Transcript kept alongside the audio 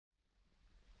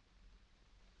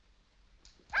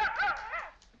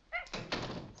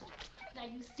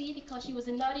See, because she was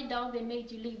a naughty dog, they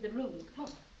made you leave the room. Come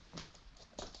on.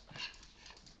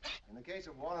 In the case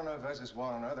of Warner versus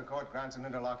Warner, the court grants an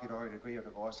interlocutory decree of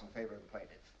divorce in favor of the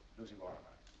plaintiff, Lucy Warner.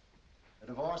 The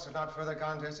divorce, if not further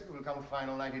contested, will come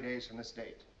final 90 days from this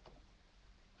date.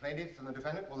 The plaintiff and the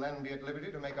defendant will then be at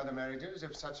liberty to make other marriages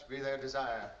if such be their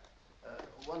desire.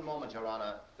 One moment, Your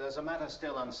Honor. There's a matter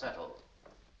still unsettled.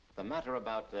 The matter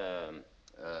about,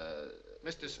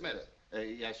 Mr. Smith.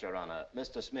 Yes, Your Honor.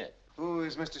 Mr. Smith. Who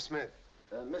is Mr. Smith?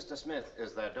 Mr. Smith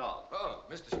is their dog. Oh,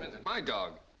 Mr. Smith is my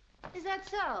dog. Is that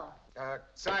so?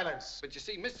 Silence. But you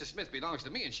see, Mr. Smith belongs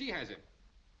to me and she has him.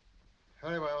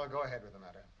 Very well, go ahead with the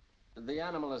matter. The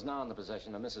animal is now in the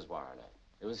possession of Mrs. Warner.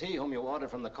 It was he whom you ordered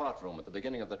from the courtroom at the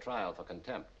beginning of the trial for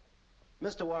contempt.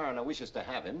 Mr. Warner wishes to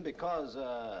have him because,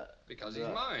 Because he's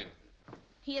mine.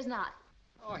 He is not.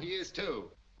 Oh, he is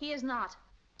too. He is not.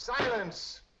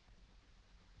 Silence!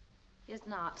 He is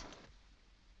not.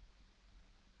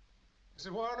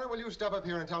 Mrs. Warner, will you step up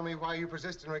here and tell me why you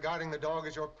persist in regarding the dog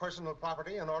as your personal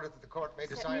property in order that the court may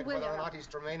decide whether or not he's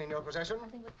to remain in your possession?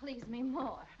 Nothing would please me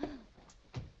more.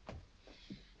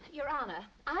 Your Honor,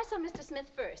 I saw Mr. Smith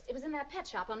first. It was in that pet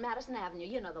shop on Madison Avenue.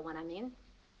 You know the one I mean.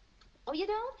 Oh, you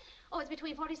don't? Oh, it's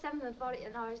between 47th and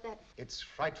 40th. Or is that... It's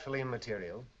frightfully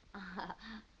immaterial.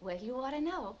 Well, you ought to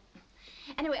know.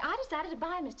 Anyway, I decided to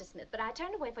buy Mr. Smith, but I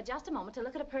turned away for just a moment to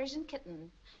look at a Persian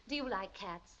kitten. Do you like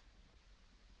cats?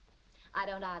 I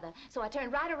don't either. So I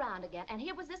turned right around again, and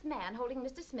here was this man holding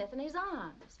Mr. Smith in his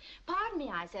arms. Pardon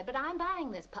me, I said, but I'm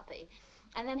buying this puppy.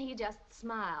 And then he just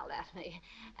smiled at me.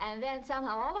 And then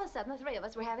somehow, all of a sudden, the three of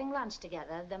us were having lunch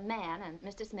together, the man and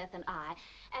Mr. Smith and I.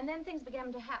 And then things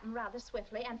began to happen rather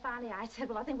swiftly. And finally, I said,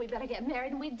 well, I think we'd better get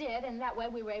married. And we did. And that way,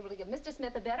 we were able to give Mr.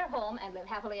 Smith a better home and live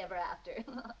happily ever after.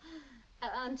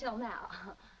 Until now.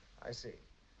 I see.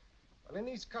 Well, in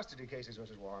these custody cases,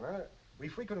 Mrs. Warner, we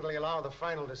frequently allow the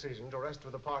final decision to rest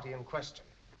with the party in question.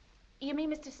 You mean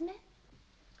Mr. Smith?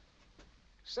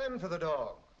 Send for the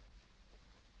dog.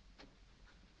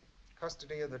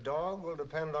 Custody of the dog will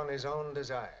depend on his own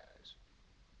desires.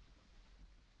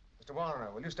 Mr. Warner,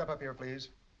 will you step up here, please?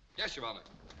 Yes, Your Honor.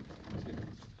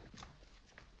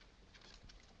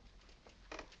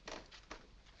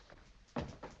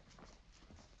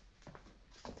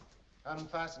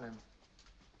 Unfasten him.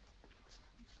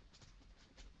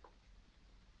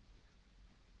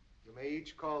 You may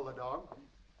each call the dog.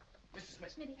 Mr.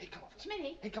 Smith. Smitty. Hey, come on.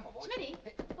 Smitty. Hey, come on, boy. Smitty.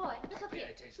 Hey. Boy, look up here.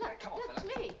 Look, Come on, fella.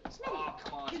 Smitty. Smitty. Oh,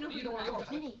 come on. You know who you are.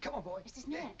 Smitty. Come on, boy. Mr.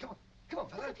 Smith. Hey, come on. Come on,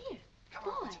 fella. Look up here. Come boy.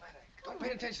 on, what's the matter? Don't pay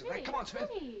attention to that. Come on, Smith.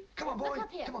 Smitty. Come on, boy. Look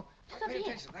up here. Come on. Look up Pay here.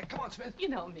 attention to that. Come on, Smith. You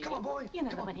know me. Come on, boy. You know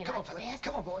come on. when he Come on, likes fella. best.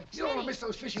 Come on, boy. You don't want to miss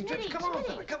those fishing trips. Come on,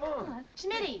 fella. Come on.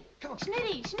 Smitty. Come on.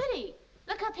 Smitty. Smitty.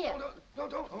 Look up here. No,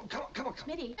 don't. Oh, come on, come on.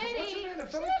 Smitty. What's the matter,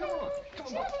 fella? Come on. Come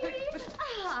on, boy. Hey, listen.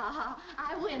 Ah,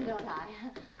 I win, don't I?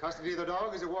 Custody of the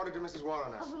dog is awarded to Mrs.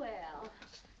 Warner. Oh, well.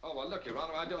 Oh, well, look, Your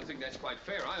Honor, I don't think that's quite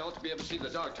fair. I ought to be able to see the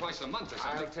dog twice a month or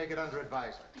something. I'll take it under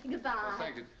advisement. Goodbye. Well,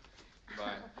 thank you.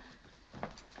 Goodbye.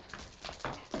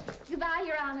 Goodbye,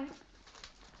 Your Honor.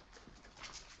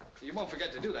 You won't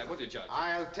forget to do that, will you, Judge?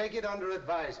 I'll take it under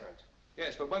advisement.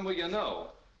 Yes, but when will you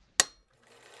know?